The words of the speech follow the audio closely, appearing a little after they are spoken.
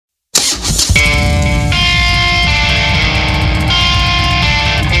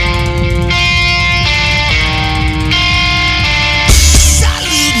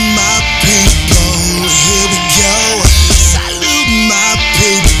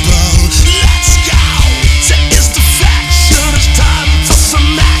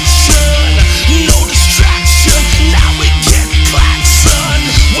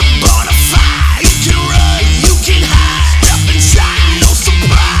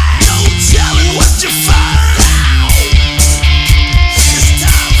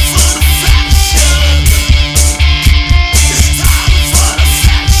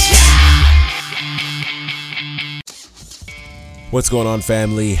What's going on,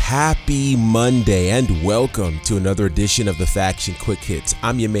 family? Happy Monday and welcome to another edition of the Faction Quick Hits.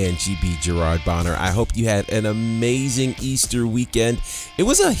 I'm your man, GB Gerard Bonner. I hope you had an amazing Easter weekend. It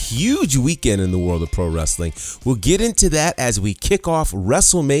was a huge weekend in the world of pro wrestling. We'll get into that as we kick off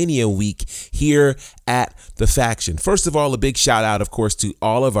Wrestlemania week here at the Faction. First of all, a big shout out, of course, to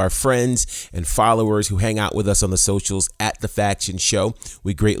all of our friends and followers who hang out with us on the socials at the Faction Show.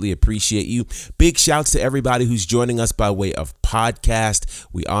 We greatly appreciate you. Big shouts to everybody who's joining us by way of podcast.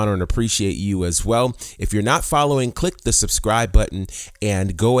 We honor and appreciate you as well. If you're not following, click the subscribe button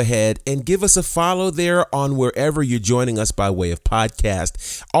and go ahead and give us a follow there on wherever you're joining us by way of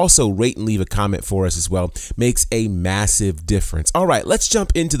podcast. Also, rate and leave a comment for us as well. Makes a massive difference. All right, let's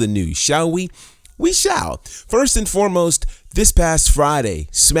jump into the news, shall we? We shall. First and foremost, this past Friday,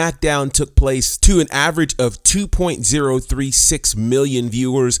 SmackDown took place to an average of 2.036 million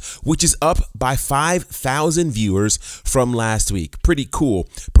viewers, which is up by 5,000 viewers from last week. Pretty cool.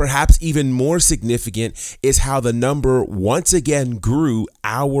 Perhaps even more significant is how the number once again grew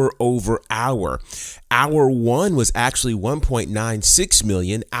hour over hour. Hour 1 was actually 1.96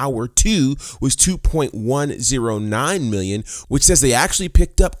 million. Hour 2 was 2.109 million, which says they actually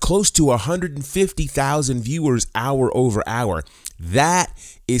picked up close to 150,000 viewers hour over hour. That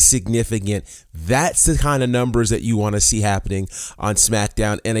is significant. That's the kind of numbers that you want to see happening on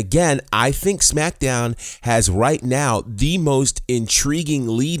SmackDown. And again, I think SmackDown has right now the most intriguing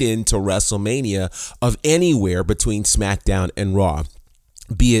lead-in to WrestleMania of anywhere between SmackDown and Raw.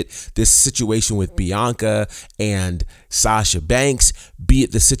 Be it this situation with Bianca and Sasha Banks, be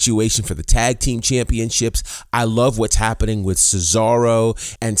it the situation for the tag team championships. I love what's happening with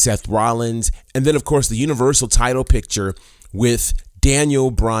Cesaro and Seth Rollins. And then, of course, the Universal title picture with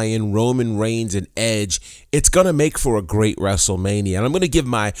Daniel Bryan, Roman Reigns, and Edge. It's going to make for a great WrestleMania. And I'm going to give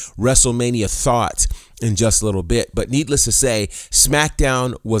my WrestleMania thoughts in just a little bit. But needless to say,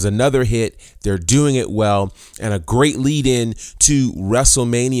 SmackDown was another hit. They're doing it well, and a great lead in to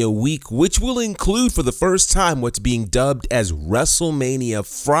WrestleMania week, which will include for the first time what's being dubbed as WrestleMania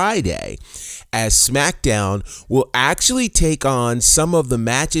Friday, as SmackDown will actually take on some of the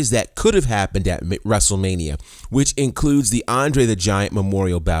matches that could have happened at WrestleMania, which includes the Andre the Giant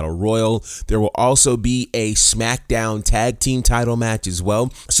Memorial Battle Royal. There will also be a SmackDown Tag Team title match as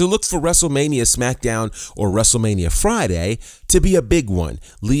well. So look for WrestleMania SmackDown or WrestleMania Friday to be a big one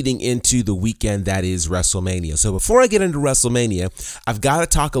leading into the weekend that is WrestleMania. So before I get into WrestleMania, I've got to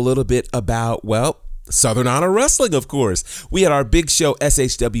talk a little bit about, well, Southern Honor Wrestling, of course. We had our big show,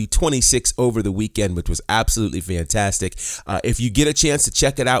 SHW 26, over the weekend, which was absolutely fantastic. If you get a chance to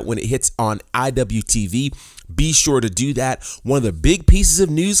check it out when it hits on IWTV, be sure to do that. One of the big pieces of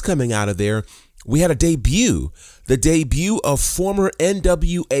news coming out of there, we had a debut. The debut of former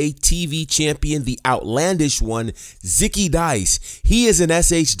NWA TV champion, the outlandish one, Zicky Dice. He is an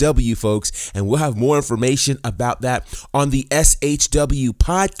SHW, folks, and we'll have more information about that on the SHW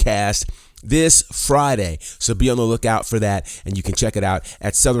podcast this Friday. So be on the lookout for that, and you can check it out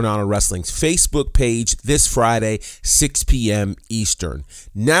at Southern Honor Wrestling's Facebook page this Friday, 6 p.m. Eastern.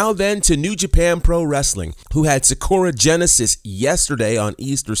 Now then to New Japan Pro Wrestling, who had Sakura Genesis yesterday on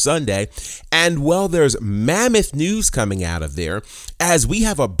Easter Sunday, and well, there's mammoth news coming out of there as we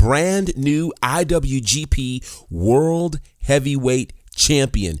have a brand new IWGP World Heavyweight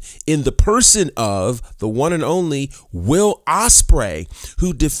Champion in the person of the one and only Will Ospreay,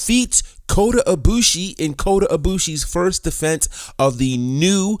 who defeats Kota Ibushi in Kota Ibushi's first defense of the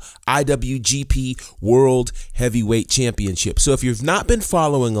new IWGP World Heavyweight Championship. So if you've not been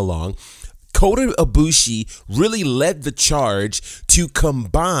following along, Kota Ibushi really led the charge to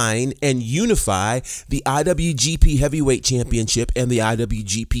combine and unify the IWGP Heavyweight Championship and the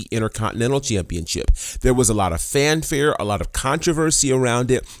IWGP Intercontinental Championship. There was a lot of fanfare, a lot of controversy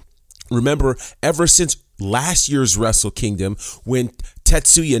around it. Remember, ever since last year's Wrestle Kingdom, when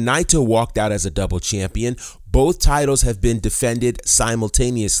Tetsuya Naito walked out as a double champion, both titles have been defended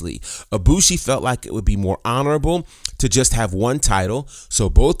simultaneously. Ibushi felt like it would be more honorable to just have one title, so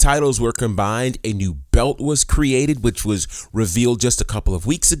both titles were combined. A new belt was created, which was revealed just a couple of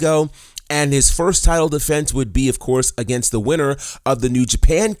weeks ago. And his first title defense would be, of course, against the winner of the New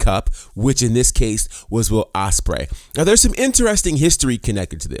Japan Cup, which in this case was Will Ospreay. Now, there's some interesting history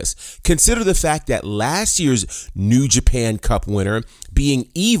connected to this. Consider the fact that last year's New Japan Cup winner, being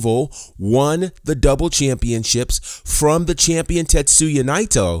Evil, won the double championships from the champion Tetsuya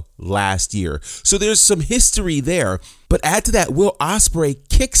Naito last year. So there's some history there. But add to that, Will Ospreay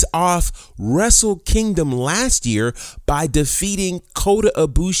kicked kicks off Wrestle Kingdom last year by defeating Kota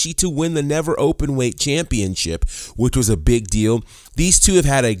Ibushi to win the Never Openweight Championship, which was a big deal. These two have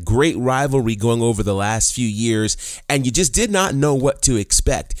had a great rivalry going over the last few years, and you just did not know what to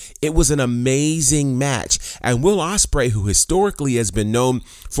expect. It was an amazing match, and Will Ospreay, who historically has been known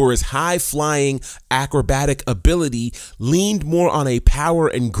for his high-flying acrobatic ability, leaned more on a power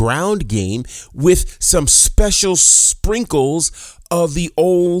and ground game with some special sprinkles of the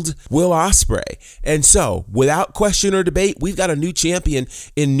old Will Ospreay. And so, without question or debate, we've got a new champion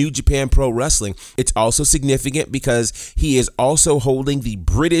in New Japan Pro Wrestling. It's also significant because he is also holding the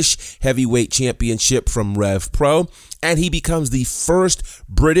British Heavyweight Championship from Rev Pro, and he becomes the first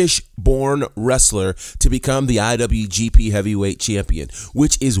British-born wrestler to become the IWGP Heavyweight Champion,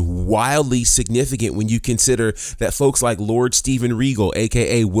 which is wildly significant when you consider that folks like Lord Steven Regal,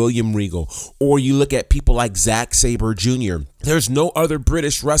 aka William Regal, or you look at people like Zack Sabre Jr., there's no other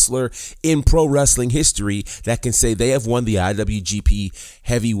British wrestler in pro wrestling history that can say they have won the IWGP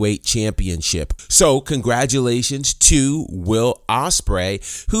Heavyweight Championship. So congratulations to Will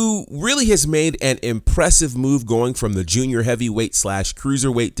Ospreay, who really has made an impressive move going from the junior heavyweight /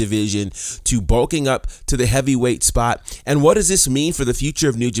 cruiserweight division to bulking up to the heavyweight spot. And what does this mean for the future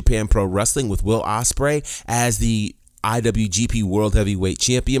of New Japan Pro Wrestling with Will Ospreay as the IWGP World Heavyweight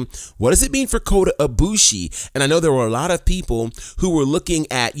Champion? What does it mean for Kota Ibushi? And I know there were a lot of people who were looking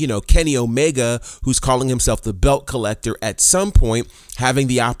at, Kenny Omega, who's calling himself the belt collector, at some point having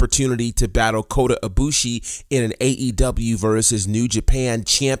the opportunity to battle Kota Ibushi in an AEW versus New Japan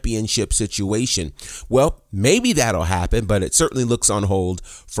championship situation. Well, maybe that'll happen, but it certainly looks on hold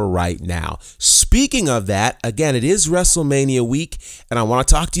for right now. Speaking of that, again, it is WrestleMania week, and I want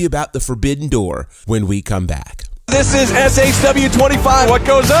to talk to you about the Forbidden Door when we come back. This is SHW 25. What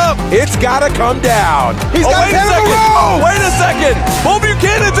goes up? It's gotta come down. He's got wait a second. Wait a second. Bull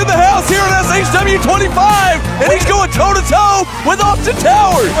Buchanan's in the house here at SHW 25, and he's going toe-to-toe with Austin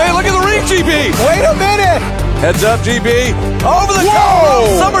Towers. Wait, look at the ring, GB. Wait a minute. Heads up, GB. Over the top.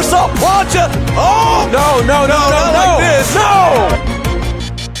 Somersault plancha. Oh! No. Not like this. No!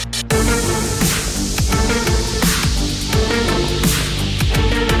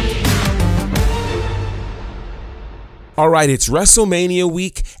 All right, it's WrestleMania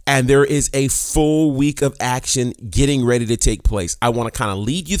week, and there is a full week of action getting ready to take place. I want to kind of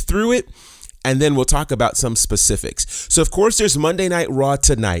lead you through it, and then we'll talk about some specifics. So, of course, there's Monday Night Raw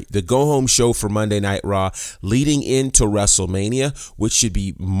tonight, the go-home show for Monday Night Raw, leading into WrestleMania, which should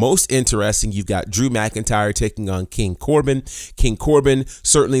be most interesting. You've got Drew McIntyre taking on King Corbin. King Corbin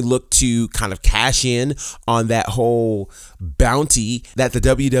certainly looked to kind of cash in on that whole bounty that the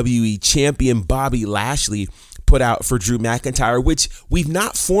WWE champion Bobby Lashley put out for Drew McIntyre, which we've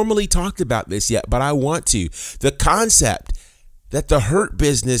not formally talked about this yet, but I want to. The concept that the Hurt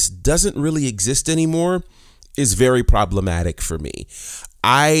Business doesn't really exist anymore is very problematic for me.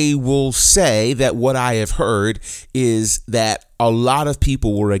 I will say that what I have heard is that a lot of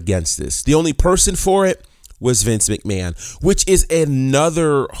people were against this. The only person for it was Vince McMahon, which is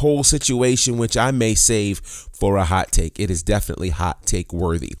another whole situation which I may save for a hot take. It is definitely hot take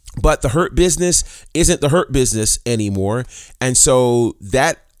worthy. But the Hurt Business isn't the Hurt Business anymore. And so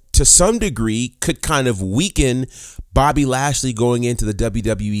that, to some degree, could kind of weaken Bobby Lashley going into the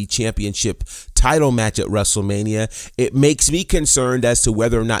WWE Championship title match at WrestleMania. It makes me concerned as to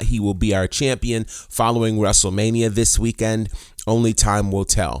whether or not he will be our champion following WrestleMania this weekend. Only time will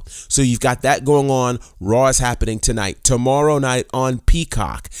tell. So you've got that going on. Raw is happening tonight. Tomorrow night on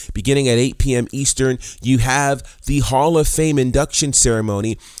Peacock, beginning at 8 p.m. Eastern, you have the Hall of Fame induction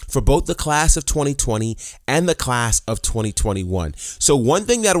ceremony for both the class of 2020 and the class of 2021. So one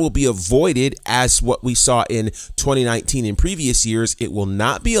thing that will be avoided, as what we saw in 2019 and previous years, it will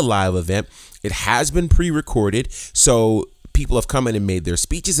not be a live event. It has been pre-recorded, so people have come in and made their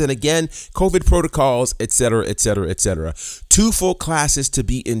speeches. And again, COVID protocols, etc., etc., etc. 2 full classes to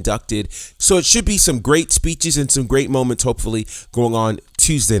be inducted. So it should be some great speeches and some great moments, hopefully, going on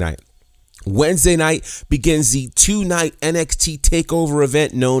Tuesday night. Wednesday night begins the 2-night NXT TakeOver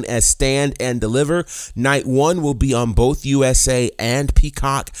event known as Stand and Deliver. Night 1 will be on both USA and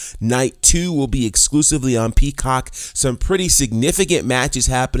Peacock. Night 2 will be exclusively on Peacock. Some pretty significant matches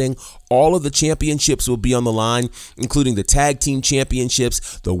happening. All of the championships will be on the line, including the tag team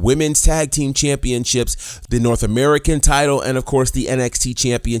championships, the women's tag team championships, the North American title, and of course the NXT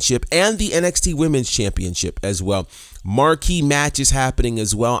championship and the NXT women's championship as well. Marquee matches happening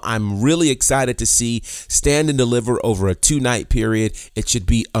as well. I'm really excited to see Stand and Deliver over a 2-night period. It should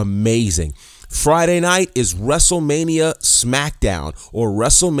be amazing. Friday night is WrestleMania SmackDown, or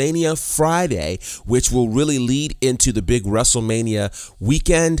WrestleMania Friday, which will really lead into the big WrestleMania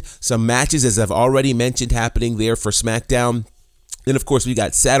weekend. Some matches, as I've already mentioned, happening there for SmackDown. Then, of course, we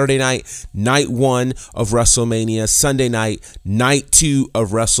got Saturday night, night 1 of WrestleMania, Sunday night, night 2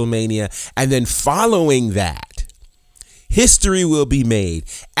 of WrestleMania, and then following that, history will be made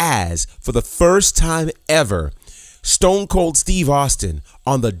as, for the first time ever, Stone Cold Steve Austin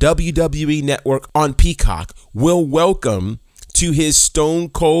on the WWE Network on Peacock will welcome to his Stone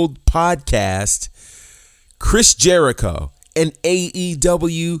Cold podcast Chris Jericho, an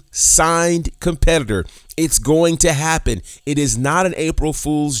AEW signed competitor. It's going to happen. It is not an April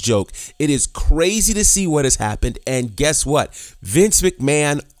Fool's joke. It is crazy to see what has happened. And guess what? Vince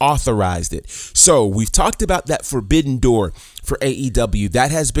McMahon authorized it. So we've talked about that forbidden door for AEW.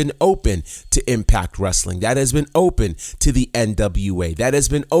 That has been open to Impact Wrestling. That has been open to the NWA. That has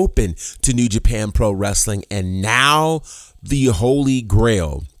been open to New Japan Pro Wrestling. And now the Holy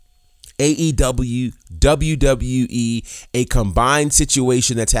Grail, AEW, WWE, a combined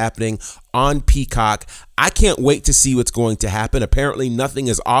situation that's happening on Peacock. I can't wait to see what's going to happen. Apparently, nothing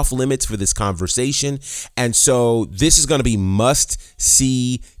is off limits for this conversation. And so this is going to be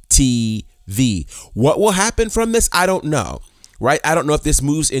must-see TV. What will happen from this? I don't know. Right? I don't know if this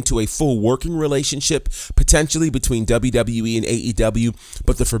moves into a full working relationship potentially between WWE and AEW,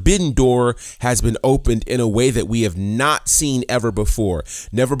 but the forbidden door has been opened in a way that we have not seen ever before.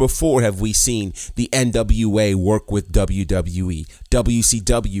 Never before have we seen the NWA work with WWE,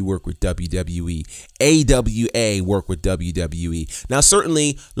 WCW work with WWE, AWA work with WWE. Now,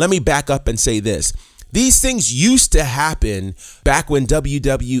 certainly, let me back up and say this. These things used to happen back when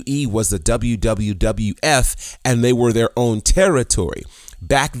WWE was the WWF and they were their own territory.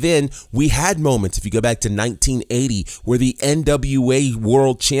 Back then, we had moments, if you go back to 1980, where the NWA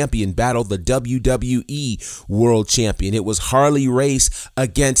World Champion battled the WWE World Champion. It was Harley Race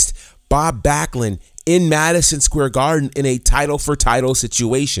against Bob Backlund in Madison Square Garden in a title-for-title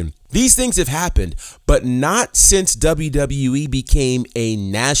situation. These things have happened, but not since WWE became a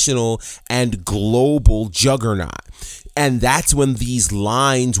national and global juggernaut. And that's when these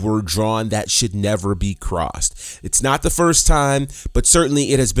lines were drawn that should never be crossed. It's not the first time, but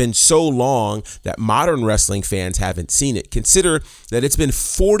certainly it has been so long that modern wrestling fans haven't seen it. Consider that it's been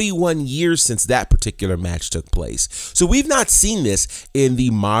 41 years since that particular match took place. So we've not seen this in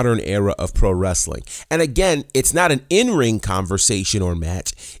the modern era of pro wrestling. And again, it's not an in-ring conversation or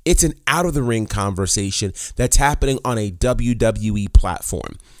match. It's an out-of-the-ring conversation that's happening on a WWE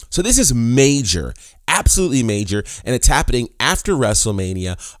platform. So this is major, absolutely major, and it's happening after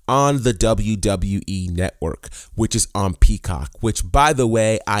WrestleMania on the WWE Network, which is on Peacock, which, by the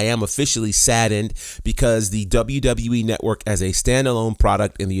way, I am officially saddened because the WWE Network as a standalone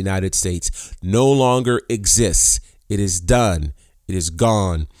product in the United States no longer exists. It is done. It is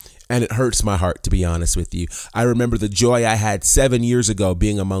gone. And it hurts my heart, to be honest with you. I remember the joy I had 7 years ago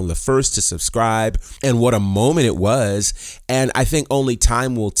being among the first to subscribe, and what a moment it was. And I think only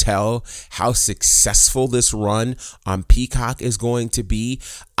time will tell how successful this run on Peacock is going to be.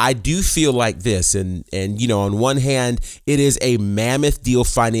 I do feel like this, and you know, on one hand, it is a mammoth deal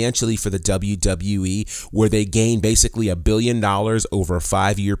financially for the WWE, where they gain basically $1 billion over a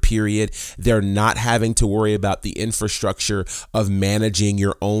 5-year period. They're not having to worry about the infrastructure of managing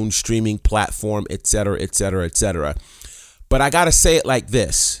your own streaming platform, etc., etc., etc. But I gotta say it like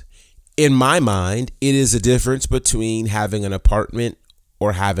this. In my mind, it is a difference between having an apartment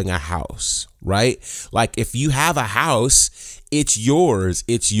or having a house, right? Like if you have a house, it's yours.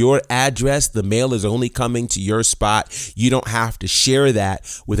 It's your address. The mail is only coming to your spot. You don't have to share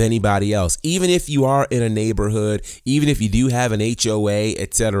that with anybody else. Even if you are in a neighborhood, even if you do have an HOA,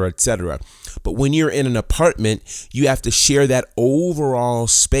 etc., etc. But when you're in an apartment, you have to share that overall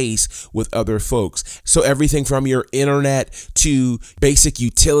space with other folks. So everything from your internet to basic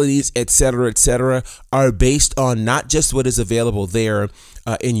utilities, etc., are based on not just what is available there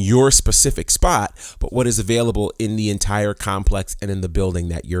in your specific spot, but what is available in the entire complex and in the building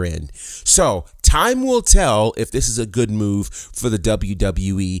that you're in. So time will tell if this is a good move for the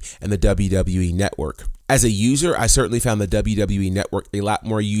WWE and the WWE Network. As a user, I certainly found the WWE Network a lot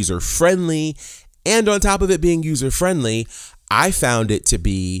more user-friendly, and on top of it being user-friendly, I found it to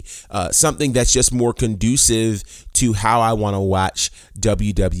be something that's just more conducive to how I want to watch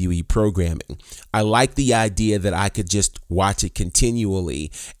WWE programming. I like the idea that I could just watch it continually,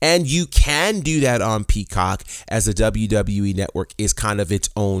 and you can do that on Peacock, as the WWE Network is kind of its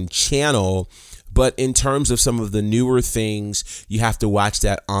own channel. But in terms of some of the newer things, you have to watch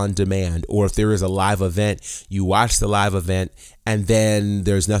that on demand. Or if there is a live event, you watch the live event and then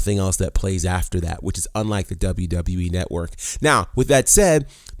there's nothing else that plays after that, which is unlike the WWE Network. Now, with that said,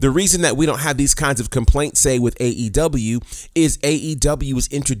 the reason that we don't have these kinds of complaints, say, with AEW is AEW was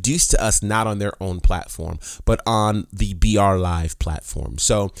introduced to us not on their own platform, but on the BR Live platform.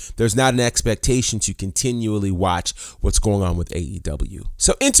 So there's not an expectation to continually watch what's going on with AEW.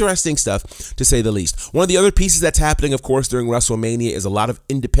 So interesting stuff, to say the least. One of the other pieces that's happening, of course, during WrestleMania is a lot of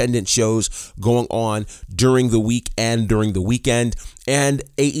independent shows going on during the week and during the weekend. And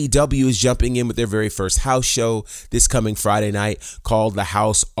AEW is jumping in with their very first house show this coming Friday night called The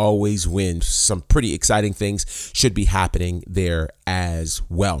House Always Wins. Some pretty exciting things should be happening there as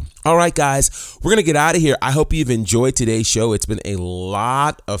well. All right, guys, we're going to get out of here. I hope you've enjoyed today's show. It's been a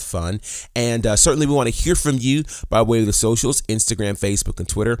lot of fun. And certainly we want to hear from you by way of the socials, Instagram, Facebook, and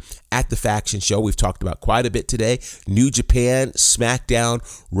Twitter at The Faction Show. We've talked about quite a bit today. New Japan, SmackDown,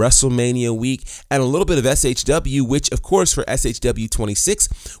 WrestleMania week, and a little bit of SHW, which, of course, for SHW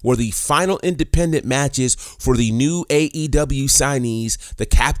 26 were the final independent matches for the new AEW signees, the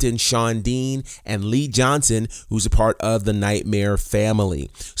Captain Shawn Dean and Lee Johnson, who's a part of the Nightmare family.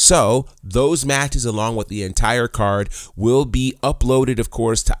 So those matches, along with the entire card, will be uploaded, of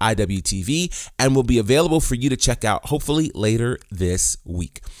course, to IWTV and will be available for you to check out hopefully later this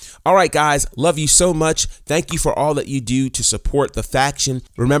week. All right, guys, love you so much. Thank you for all that you do to support The Faction.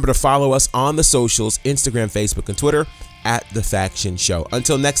 Remember to follow us on the socials, Instagram, Facebook, and Twitter at The Faction Show.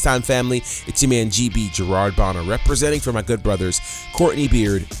 Until next time, family, it's your man GB Gerard Bonner, representing for my good brothers Courtney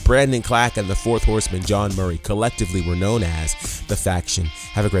Beard, Brandon Clack, and the fourth horseman John Murray. Collectively, we're known as The Faction.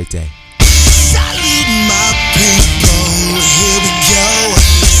 Have a great day. Salute my people, here we go.